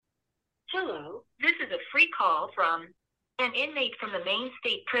Hello, this is a free call from an inmate from the Maine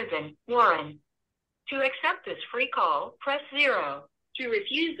State Prison, Warren. To accept this free call, press 0. To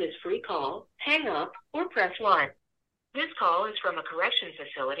refuse this free call, hang up or press 1. This call is from a correction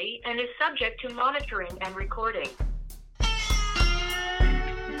facility and is subject to monitoring and recording.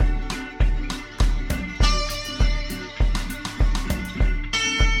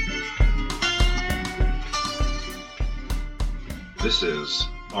 This is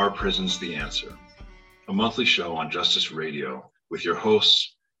Our Prison's the Answer, a monthly show on Justice Radio with your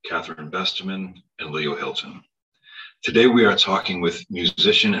hosts, Catherine Besterman and Leo Hilton. Today we are talking with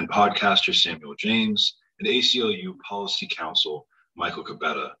musician and podcaster Samuel James and ACLU Policy Counsel Michael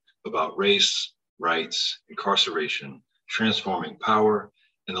Cabetta about race, rights, incarceration, transforming power,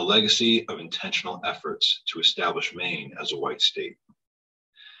 and the legacy of intentional efforts to establish Maine as a white state.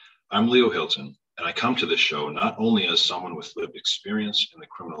 I'm Leo Hilton, and I come to this show not only as someone with lived experience in the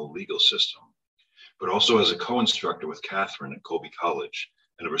criminal legal system, but also as a co-instructor with Catherine at Colby College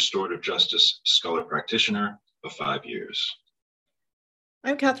and a restorative justice scholar practitioner of 5 years.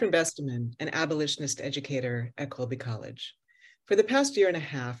 I'm Catherine Besterman, an abolitionist educator at Colby College. For the past year and a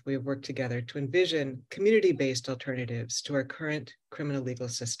half, we have worked together to envision community-based alternatives to our current criminal legal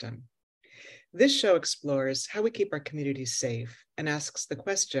system. This show explores how we keep our communities safe and asks the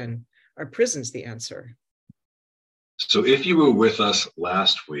question, are prisons the answer? So if you were with us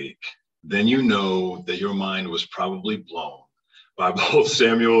last week, then you know that your mind was probably blown by both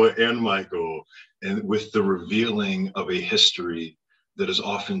Samuel and Michael, and with the revealing of a history that is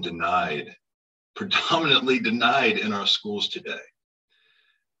often denied, predominantly denied in our schools today.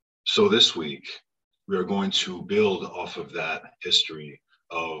 So this week, we are going to build off of that history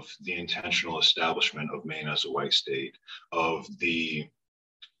of the intentional establishment of Maine as a white state, of the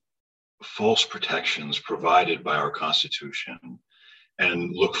false protections provided by our Constitution,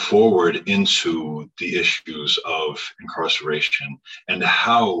 and look forward into the issues of incarceration and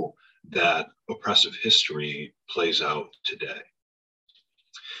how that oppressive history plays out today.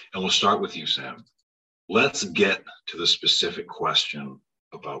 And we'll start with you, Sam. Let's get to the specific question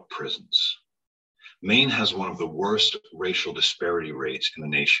about prisons. Maine has one of the worst racial disparity rates in the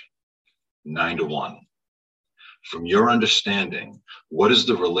nation, 9-1. From your understanding, what is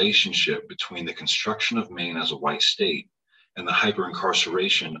the relationship between the construction of Maine as a white state and the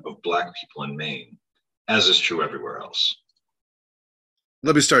hyper-incarceration of Black people in Maine, as is true everywhere else?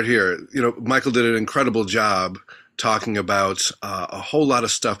 Let me start here. Michael did an incredible job talking about a whole lot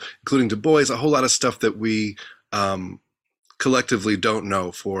of stuff, including Du Bois, a whole lot of stuff that we collectively don't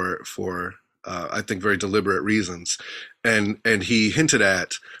know for I think, very deliberate reasons. And he hinted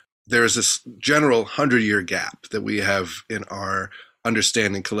at there's this general 100-year gap that we have in our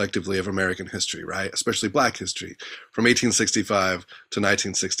understanding collectively of American history, right? Especially Black history, from 1865 to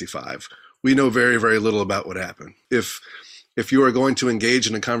 1965. We know very, very little about what happened. If you are going to engage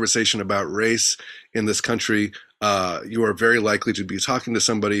in a conversation about race in this country, you are very likely to be talking to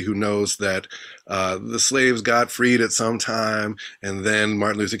somebody who knows that the slaves got freed at some time and then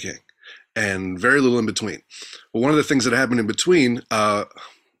Martin Luther King, and very little in between. Well, one of the things that happened in between,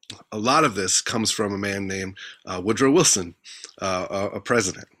 a lot of this comes from a man named Woodrow Wilson, a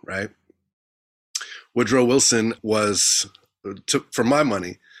president, right? Woodrow Wilson was, for my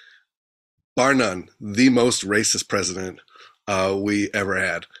money, bar none, the most racist president we ever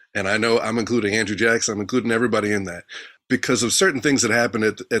had. And I know I'm including Andrew Jackson, I'm including everybody in that, because of certain things that happened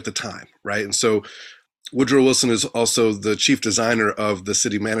at the time, right? And so Woodrow Wilson is also the chief designer of the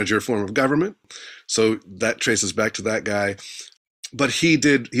city manager form of government. So that traces back to that guy. But he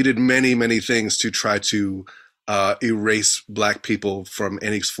did many, many things to try to erase Black people from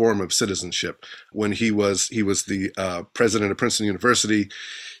any form of citizenship. When he was the president of Princeton University,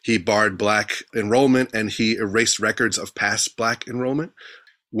 he barred Black enrollment and he erased records of past Black enrollment.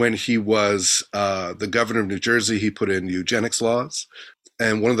 When he was the governor of New Jersey, he put in eugenics laws.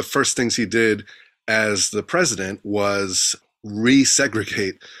 And one of the first things he did as the president was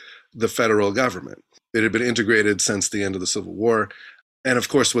resegregate the federal government. It had been integrated since the end of the Civil War. And of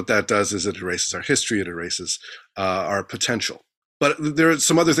course, what that does is it erases our history, it erases our potential. But there are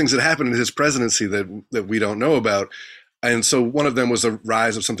some other things that happened in his presidency that we don't know about. And so one of them was the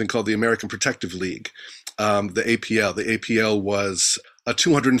rise of something called the American Protective League, the APL. The APL was a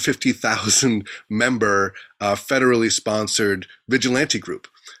 250,000 member federally sponsored vigilante group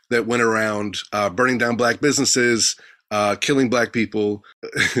that went around burning down Black businesses, killing Black people,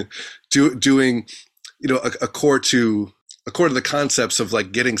 doing, a core to the concepts of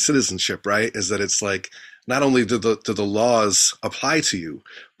like getting citizenship, right? Is that it's like, not only do the laws apply to you,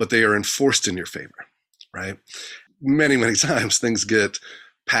 but they are enforced in your favor, right? Many, many times things get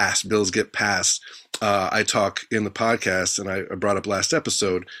passed, bills get passed. I talk in the podcast, and I brought up last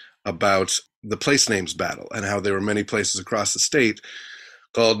episode about the place names battle and how there were many places across the state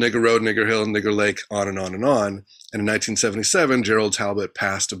called Nigger Road, Nigger Hill, Nigger Lake, on and on and on. And in 1977, Gerald Talbot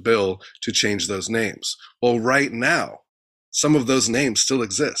passed a bill to change those names. Well, right now, some of those names still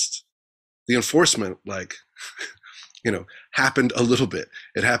exist. The enforcement, happened a little bit.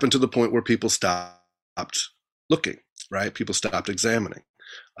 It happened to the point where people stopped looking, right? People stopped examining.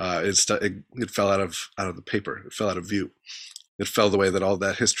 It fell out of the paper. It fell out of view. It fell the way that all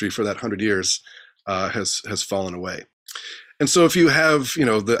that history for that 100 years has fallen away. And so if you have,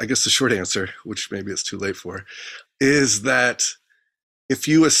 I guess the short answer, which maybe it's too late for, is that if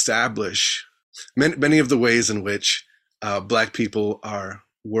you establish many of the ways in which Black people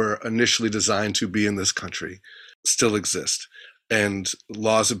were initially designed to be in this country still exist. And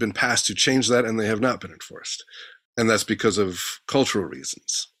laws have been passed to change that, and they have not been enforced. And that's because of cultural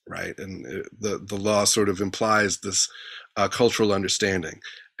reasons, right? And the law sort of implies this cultural understanding.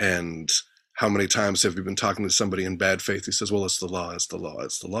 And how many times have you been talking to somebody in bad faith who says, well, it's the law, it's the law,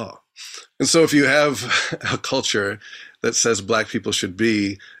 it's the law. And so if you have a culture that says Black people should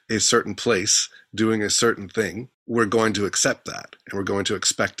be a certain place doing a certain thing, we're going to accept that, and we're going to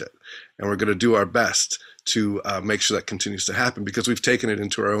expect it. And we're going to do our best to make sure that continues to happen, because we've taken it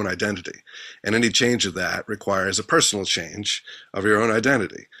into our own identity. And any change of that requires a personal change of your own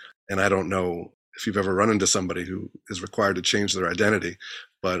identity. And I don't know if you've ever run into somebody who is required to change their identity,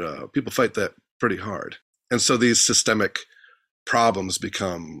 but people fight that pretty hard. And so these systemic problems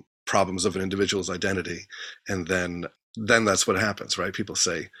become problems of an individual's identity. And then that's what happens, right? People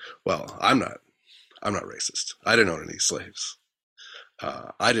say, well, I'm not racist. I didn't own any slaves.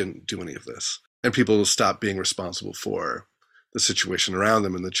 I didn't do any of this. And people will stop being responsible for the situation around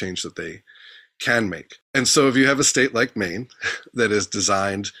them and the change that they can make. And so if you have a state like Maine that is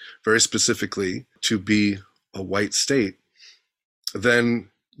designed very specifically to be a white state,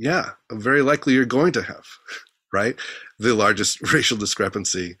 then yeah, very likely you're going to have, right? The largest racial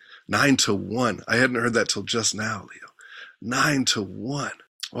discrepancy, 9-1. I hadn't heard that till just now, Leo. 9-1.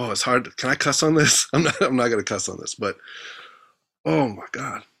 Oh, it's hard. Can I cuss on this? I'm not going to cuss on this, but oh my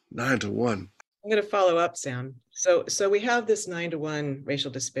God, 9-1. I'm going to follow up, Sam. So we have this 9-1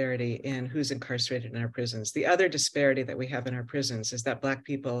 racial disparity in who's incarcerated in our prisons. The other disparity that we have in our prisons is that Black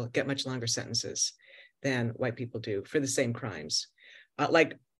people get much longer sentences than white people do for the same crimes,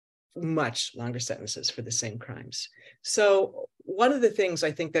 like much longer sentences for the same crimes. So one of the things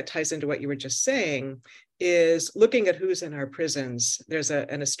I think that ties into what you were just saying is looking at who's in our prisons. There's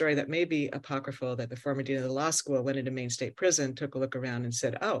a story that may be apocryphal that the former dean of the law school went into Maine State Prison, took a look around and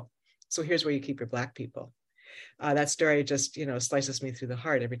said, oh, so here's where you keep your Black people. That story just, slices me through the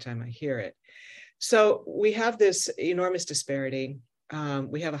heart every time I hear it. So we have this enormous disparity.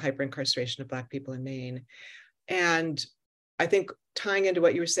 We have a hyperincarceration of Black people in Maine. And I think tying into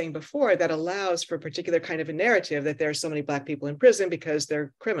what you were saying before, that allows for a particular kind of a narrative that there are so many Black people in prison because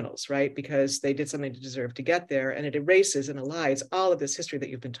they're criminals, right? Because they did something to deserve to get there. And it erases and elides all of this history that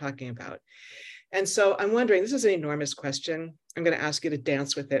you've been talking about. And so I'm wondering, this is an enormous question. I'm going to ask you to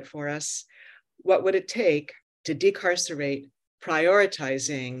dance with it for us. What would it take to decarcerate,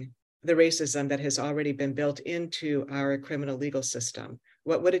 prioritizing the racism that has already been built into our criminal legal system?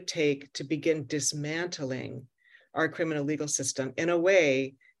 What would it take to begin dismantling our criminal legal system in a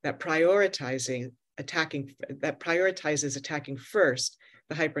way that prioritizes attacking first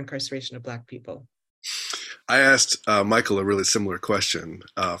the hyperincarceration of Black people? I asked Michael a really similar question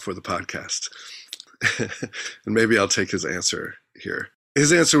for the podcast. And maybe I'll take his answer here.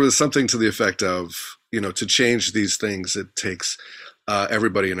 His answer was something to the effect of, to change these things, it takes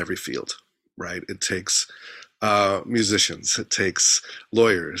everybody in every field, right? It takes musicians, it takes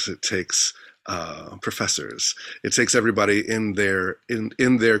lawyers, it takes professors, it takes everybody in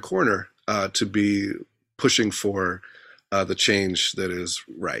their corner to be pushing for the change that is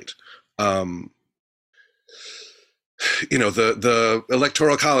right. The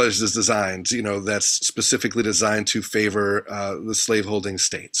Electoral College is designed, that's specifically designed to favor the slaveholding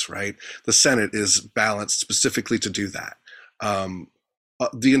states, right? The Senate is balanced specifically to do that.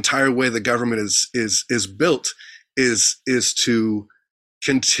 The entire way the government is built is to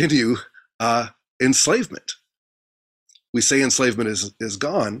continue enslavement. We say enslavement is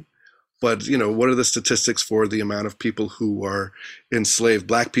gone, but what are the statistics for the amount of people who are enslaved?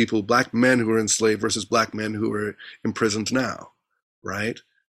 Black people, Black men who are enslaved versus Black men who are imprisoned now, right?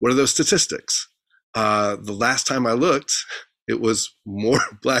 What are those statistics? The last time I looked, it was more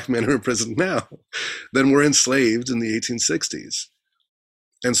Black men who are imprisoned now than were enslaved in the 1860s.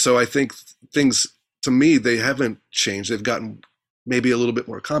 And so I think things, to me, they haven't changed. They've gotten maybe a little bit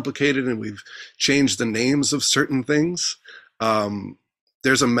more complicated, and we've changed the names of certain things.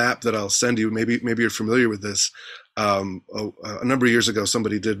 There's a map that I'll send you. Maybe you're familiar with this. A number of years ago,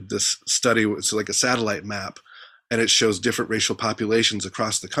 somebody did this study. It's like a satellite map, and it shows different racial populations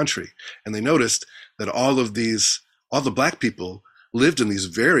across the country. And they noticed that all the Black people lived in these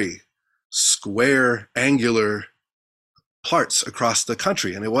very square, angular parts across the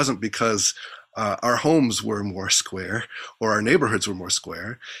country. And it wasn't because our homes were more square or our neighborhoods were more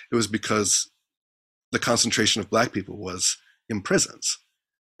square. It was because the concentration of Black people was in prisons,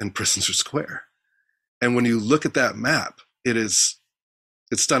 and prisons are square. And when you look at that map, it's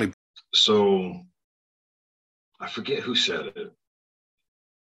stunning. So I forget who said it.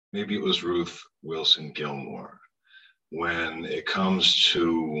 Maybe it was Ruth Wilson Gilmore. When it comes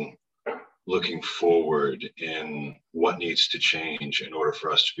to looking forward in what needs to change in order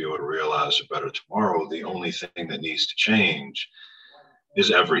for us to be able to realize a better tomorrow, the only thing that needs to change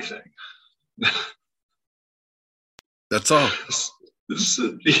is everything. That's all.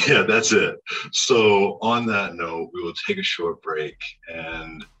 Yeah, that's it. So on that note, we will take a short break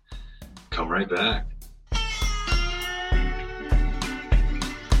and come right back.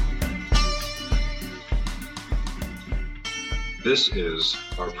 This is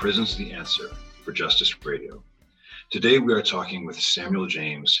Are Prisons the Answer for Justice Radio. Today we are talking with Samuel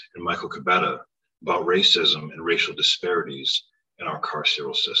James and Michael Cabetta about racism and racial disparities in our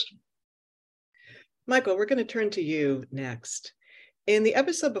carceral system. Michael, we're going to turn to you next. In the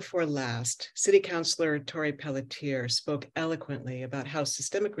episode before last, City Councilor Tori Pelletier spoke eloquently about how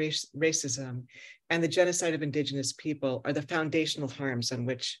systemic racism and the genocide of Indigenous people are the foundational harms on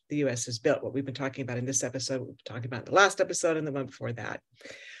which the U.S. is built. What we've been talking about in this episode, we've been talking about in the last episode and the one before that.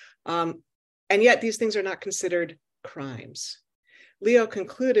 And yet these things are not considered crimes. Leo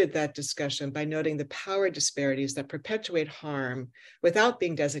concluded that discussion by noting the power disparities that perpetuate harm without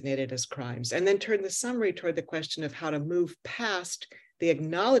being designated as crimes, and then turned the summary toward the question of how to move past the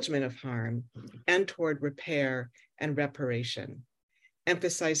acknowledgement of harm and toward repair and reparation,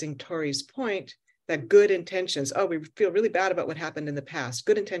 emphasizing Tori's point that good intentions, we feel really bad about what happened in the past,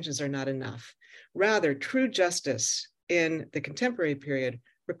 good intentions are not enough. Rather, true justice in the contemporary period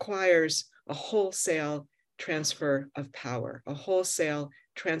requires a wholesale transfer of power, a wholesale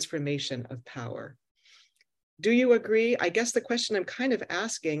transformation of power. Do you agree? I guess the question I'm kind of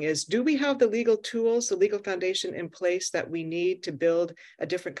asking is, do we have the legal tools, the legal foundation in place that we need to build a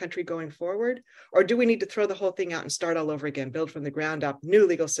different country going forward? Or do we need to throw the whole thing out and start all over again, build from the ground up, new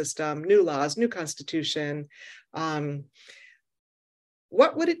legal system, new laws, new constitution? What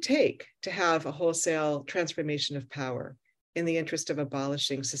would it take to have a wholesale transformation of power in the interest of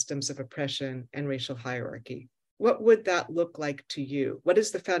abolishing systems of oppression and racial hierarchy? What would that look like to you? What is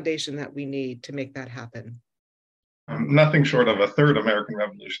the foundation that we need to make that happen? Nothing short of a third American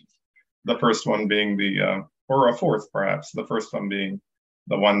Revolution. The first one being or a fourth perhaps, the first one being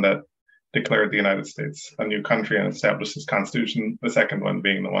the one that declared the United States a new country and established its constitution. The second one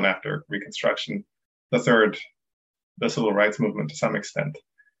being the one after Reconstruction. The third, the Civil Rights Movement to some extent.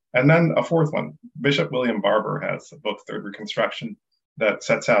 And then a fourth one. Bishop William Barber has a book, Third Reconstruction, that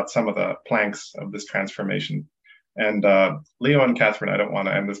sets out some of the planks of this transformation. And Leo and Catherine, I don't want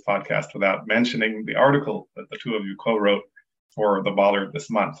to end this podcast without mentioning the article that the two of you co-wrote for the Bollard this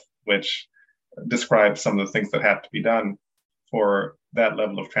month, which describes some of the things that have to be done for that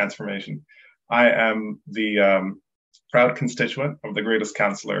level of transformation. I am the proud constituent of the greatest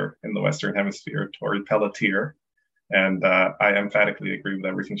counselor in the Western Hemisphere, Tori Pelletier, and I emphatically agree with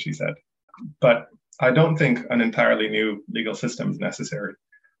everything she said. But I don't think an entirely new legal system is necessary.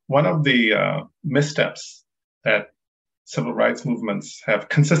 One of the missteps that civil rights movements have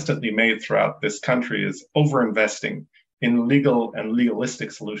consistently made throughout this country is overinvesting in legal and legalistic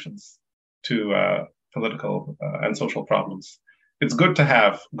solutions to political and social problems. It's good to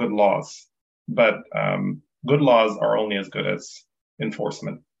have good laws, but good laws are only as good as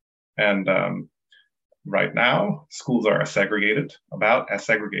enforcement. And right now, schools are about as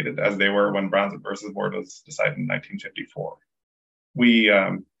segregated as they were when Brownson versus Board was decided in 1954. We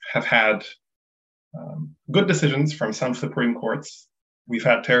have had good decisions from some Supreme Courts. We've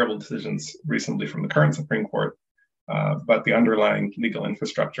had terrible decisions recently from the current Supreme Court, but the underlying legal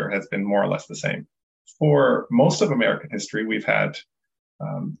infrastructure has been more or less the same. For most of American history, we've had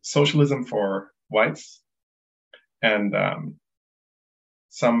socialism for whites and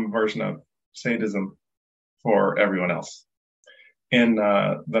some version of sadism for everyone else. In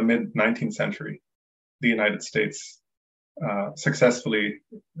the mid-19th century, the United States successfully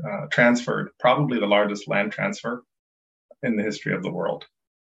transferred probably the largest land transfer in the history of the world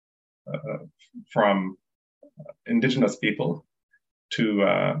from indigenous people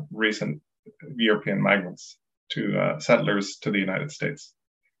to recent European migrants, to settlers to the United States.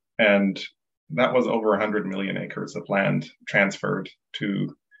 And that was over 100 million acres of land transferred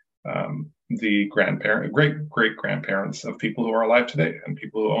to the great-great-grandparents of people who are alive today and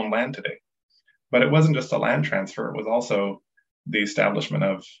people who own land today. But it wasn't just a land transfer, it was also the establishment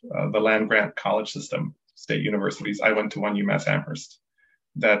of the land grant college system, state universities. I went to one, UMass Amherst,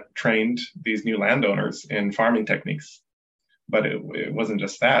 that trained these new landowners in farming techniques. But it wasn't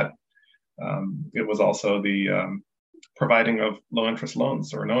just that. It was also the providing of low-interest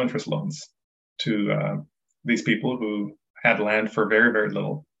loans or no-interest loans to these people who had land for very, very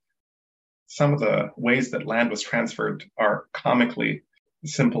little. Some of the ways that land was transferred are comically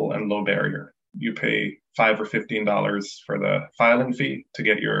simple and low barrier. You pay $5 or $15 for the filing fee to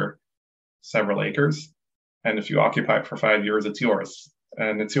get your several acres. And if you occupy it for 5 years, it's yours.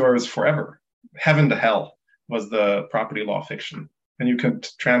 And it's yours forever. Heaven to hell was the property law fiction. And you could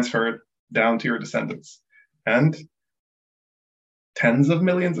transfer it down to your descendants. And tens of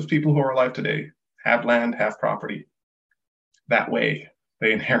millions of people who are alive today have land, have property that way.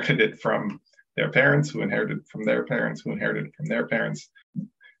 They inherited it from their parents, who inherited it from their parents, who inherited it from their parents.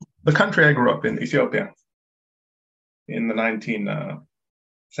 The country I grew up in, Ethiopia, in the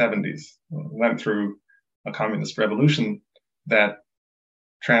 1970s, went through a communist revolution that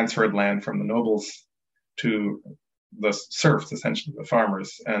transferred land from the nobles to the serfs, essentially the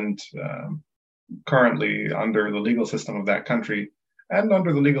farmers. And currently, under the legal system of that country and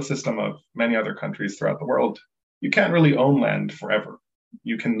under the legal system of many other countries throughout the world, you can't really own land forever.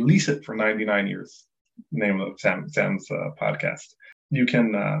 You can lease it for 99 years, name of Sam's podcast. You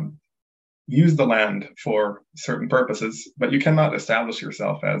can use the land for certain purposes, but you cannot establish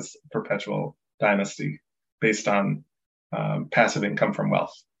yourself as a perpetual dynasty based on passive income from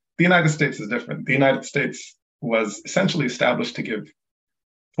wealth. The United States is different. The United States was essentially established to give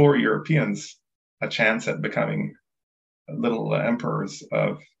poor Europeans a chance at becoming little emperors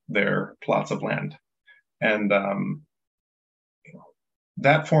of their plots of land. And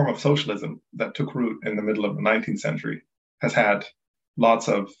that form of socialism that took root in the middle of the 19th century has had lots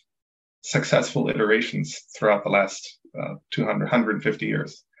of successful iterations throughout the last 150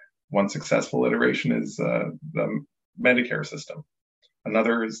 years. One successful iteration is the Medicare system.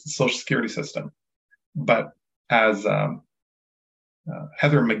 Another is the Social Security system. But as Heather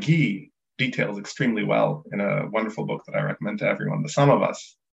McGhee details extremely well in a wonderful book that I recommend to everyone, The Sum of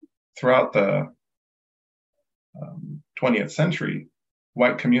Us, throughout the 20th century,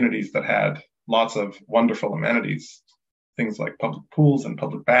 white communities that had lots of wonderful amenities, things like public pools and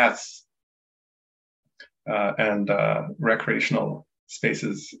public baths, and recreational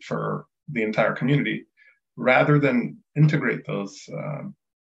spaces for the entire community, rather than integrate those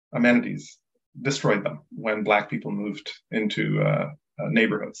amenities, destroyed them when Black people moved into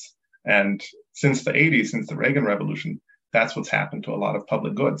neighborhoods. And since the 80s, since the Reagan Revolution, that's what's happened to a lot of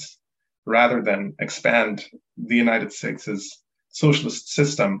public goods. Rather than expand the United States' socialist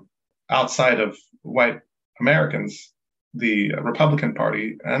system outside of white Americans, the Republican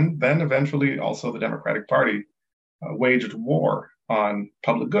Party, and then eventually also the Democratic Party, waged war on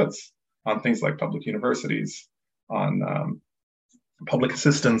public goods, on things like public universities, on public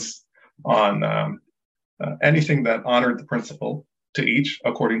assistance, on anything that honored the principle to each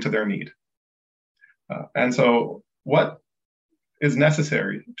according to their need. And so what is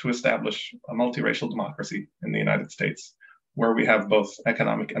necessary to establish a multiracial democracy in the United States, where we have both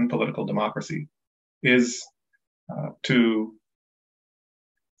economic and political democracy, is to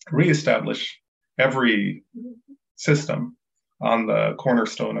reestablish every system on the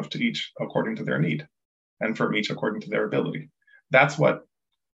cornerstone of to each according to their need, and from each according to their ability. That's what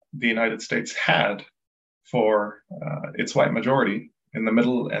the United States had for its white majority in the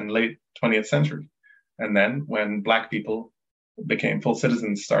middle and late 20th century. And then when Black people became full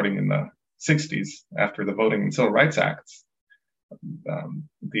citizens starting in the 60s after the Voting and Civil Rights Acts,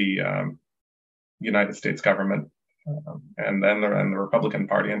 the United States government and then the Republican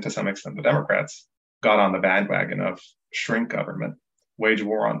Party, and to some extent the Democrats, got on the bandwagon of shrink government, wage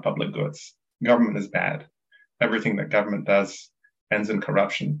war on public goods. Government is bad. Everything that government does ends in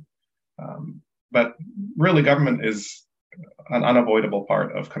corruption. But really, government is an unavoidable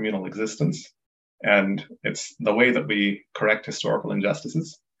part of communal existence. And it's the way that we correct historical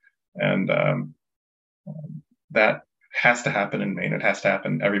injustices. And that has to happen in Maine. It has to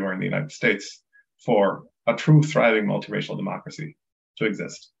happen everywhere in the United States for a true thriving multiracial democracy to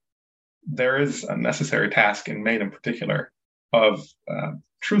exist. There is a necessary task in Maine in particular of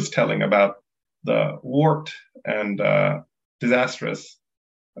truth-telling about the warped and disastrous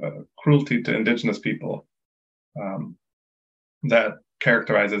cruelty to Indigenous people that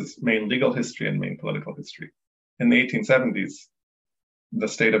characterizes Maine legal history and Maine political history. In the 1870s, the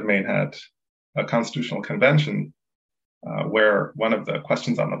state of Maine had a constitutional convention where one of the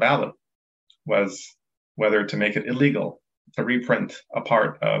questions on the ballot was whether to make it illegal to reprint a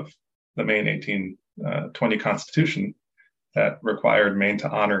part of the Maine 1820 Constitution that required Maine to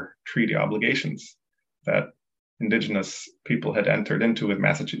honor treaty obligations that Indigenous people had entered into with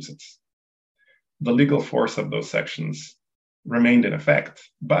Massachusetts. The legal force of those sections remained in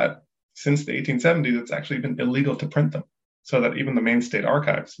effect, but since the 1870s, it's actually been illegal to print them, so that even the Maine State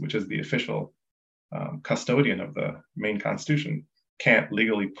Archives, which is the official custodian of the Maine Constitution, can't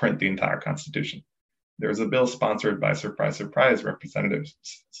legally print the entire Constitution. There's a bill sponsored by, surprise, surprise, Representative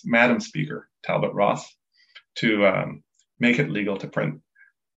Madam Speaker Talbot Ross to make it legal to print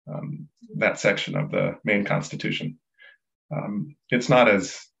that section of the Maine Constitution. It's not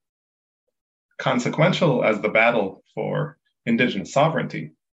as consequential as the battle for Indigenous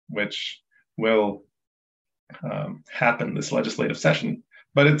sovereignty, which will happen this legislative session,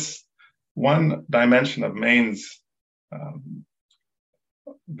 but it's one dimension of Maine's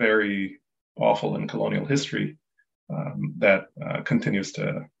very awful and colonial history that continues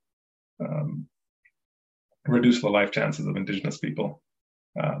to reduce the life chances of Indigenous people.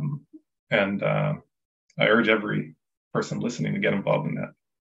 And I urge every person listening to get involved in that.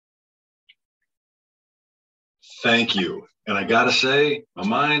 Thank you. And I gotta say, my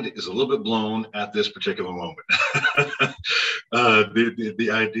mind is a little bit blown at this particular moment. The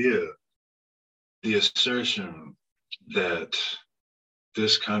idea, the assertion that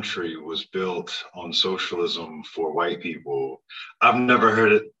this country was built on socialism for white people, I've never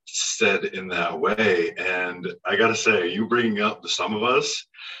heard it said in that way. And I gotta say, you bringing up the Some of Us,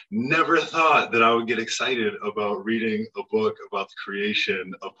 never thought that I would get excited about reading a book about the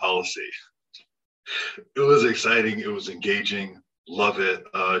creation of policy. It was exciting, it was engaging, love it.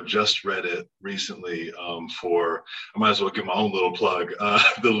 Just read it recently for, I might as well give my own little plug,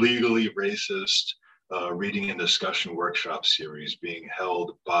 the Legally Racist Reading and Discussion Workshop series being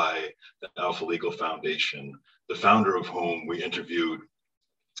held by the Alpha Legal Foundation, the founder of whom we interviewed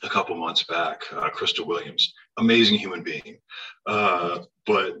a couple months back, Crystal Williams, amazing human being.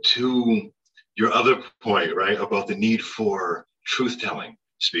 But to your other point, right, about the need for truth-telling,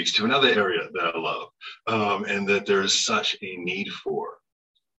 speaks to another area that I love, and that there's such a need for.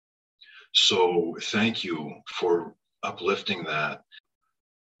 So thank you for uplifting that.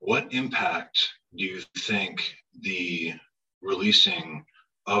 What impact do you think the releasing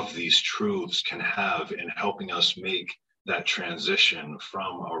of these truths can have in helping us make that transition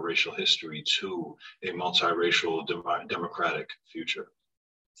from our racial history to a multiracial democratic future?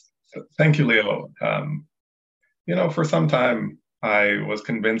 Thank you, Leo. For some time, I was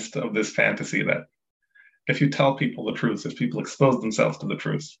convinced of this fantasy that if you tell people the truth, if people expose themselves to the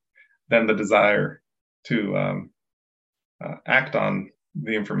truth, then the desire to act on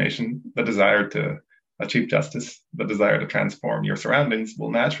the information, the desire to achieve justice, the desire to transform your surroundings will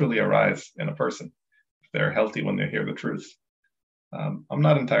naturally arise in a person if they're healthy when they hear the truth. I'm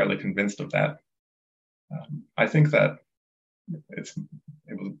not entirely convinced of that. I think that it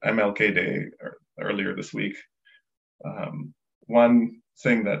was MLK Day earlier this week. One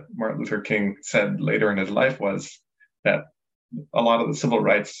thing that Martin Luther King said later in his life was that a lot of the civil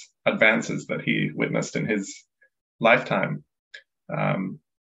rights advances that he witnessed in his lifetime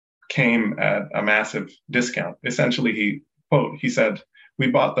came at a massive discount. Essentially, he said,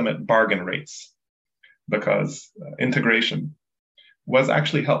 "We bought them at bargain rates because integration was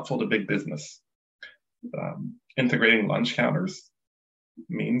actually helpful to big business. Integrating lunch counters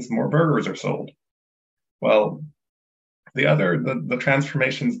means more burgers are sold." Well, the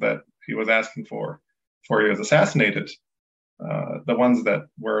transformations that he was asking for before he was assassinated, the ones that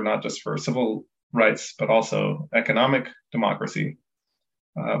were not just for civil rights, but also economic democracy,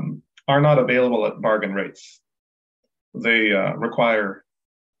 are not available at bargain rates. They require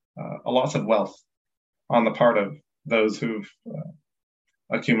a loss of wealth on the part of those who've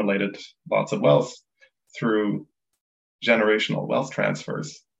accumulated lots of wealth through generational wealth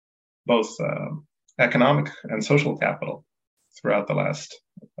transfers, both economic and social capital throughout the last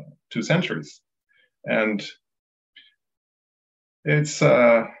 2 centuries. And it's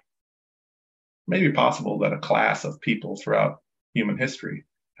maybe possible that a class of people throughout human history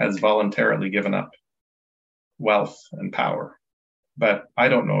has voluntarily given up wealth and power, but I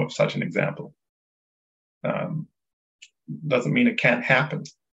don't know of such an example. Doesn't mean it can't happen,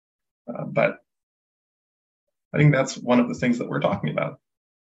 but I think that's one of the things that we're talking about.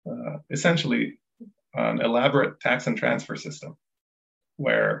 Essentially, an elaborate tax and transfer system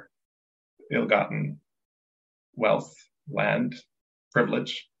where ill-gotten wealth land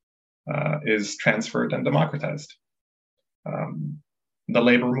privilege is transferred and democratized. The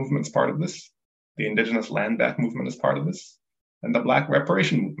labor movement is part of this. The indigenous land back movement is part of this. And the Black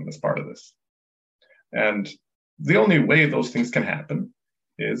reparation movement is part of this. And the only way those things can happen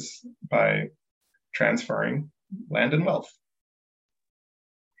is by transferring land and wealth.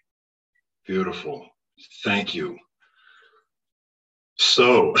 Beautiful. Thank you.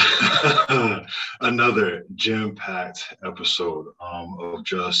 So, another jam-packed episode of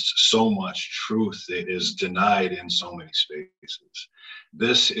just so much truth that is denied in so many spaces.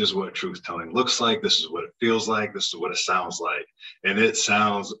 This is what truth-telling looks like. This is what it feels like. This is what it sounds like. And it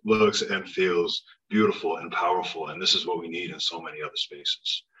sounds, looks, and feels beautiful and powerful. And this is what we need in so many other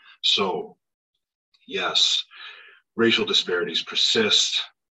spaces. So, yes, racial disparities persist.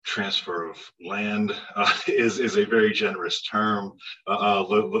 Transfer of land is a very generous term,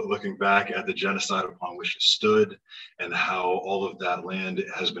 looking back at the genocide upon which it stood and how all of that land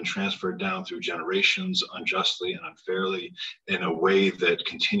has been transferred down through generations unjustly and unfairly in a way that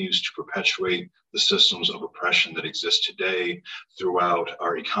continues to perpetuate the systems of oppression that exist today throughout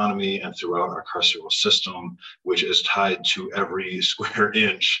our economy and throughout our carceral system, which is tied to every square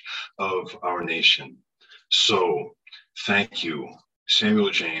inch of our nation. So thank you, Samuel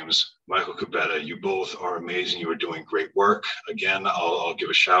James, Michael Kubeta. You both are amazing. You are doing great work. Again, I'll give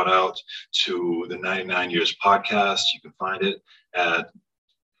a shout out to the 99 Years podcast. You can find it at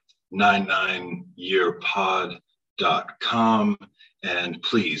 99yearpod.com. And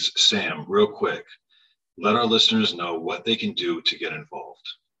please, Sam, real quick, let our listeners know what they can do to get involved.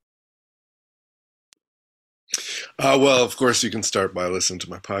 Well, of course, you can start by listening to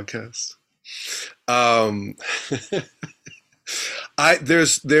my podcast.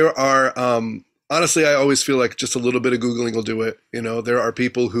 Honestly, I always feel like just a little bit of Googling will do it. You know, there are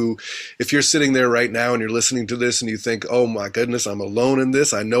people who, if you're sitting there right now and you're listening to this and you think, oh my goodness, I'm alone in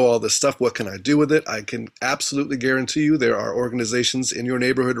this. I know all this stuff. What can I do with it? I can absolutely guarantee you there are organizations in your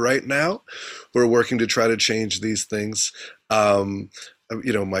neighborhood right now who are working to try to change these things.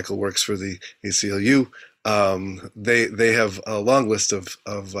 Michael works for the ACLU. They have a long list of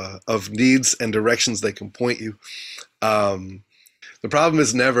needs and directions they can point you. The problem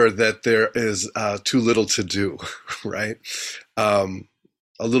is never that there is too little to do, right? A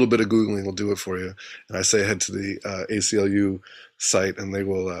little bit of Googling will do it for you. And I say head to the ACLU site and they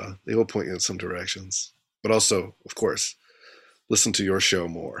will point you in some directions. But also, of course, listen to your show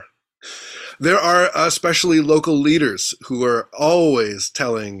more. There are especially local leaders who are always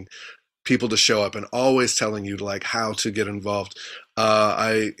telling people to show up and always telling you like how to get involved.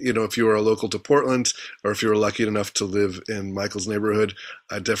 If you are local to Portland or if you were lucky enough to live in Michael's neighborhood,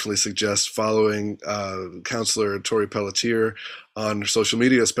 I definitely suggest following Counselor Tori Pelletier on social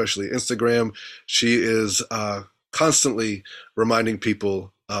media, especially Instagram. She is constantly reminding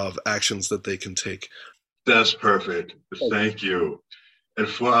people of actions that they can take. That's perfect. Thank you. And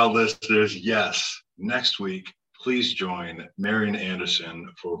for our listeners, yes, next week, please join Marian Anderson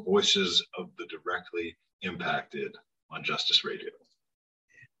for Voices of the Directly Impacted on Justice Radio.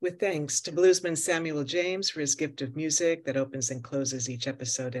 With thanks to bluesman Samuel James for his gift of music that opens and closes each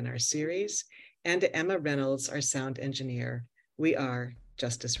episode in our series, and to Emma Reynolds, our sound engineer. We are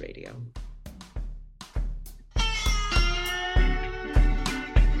Justice Radio.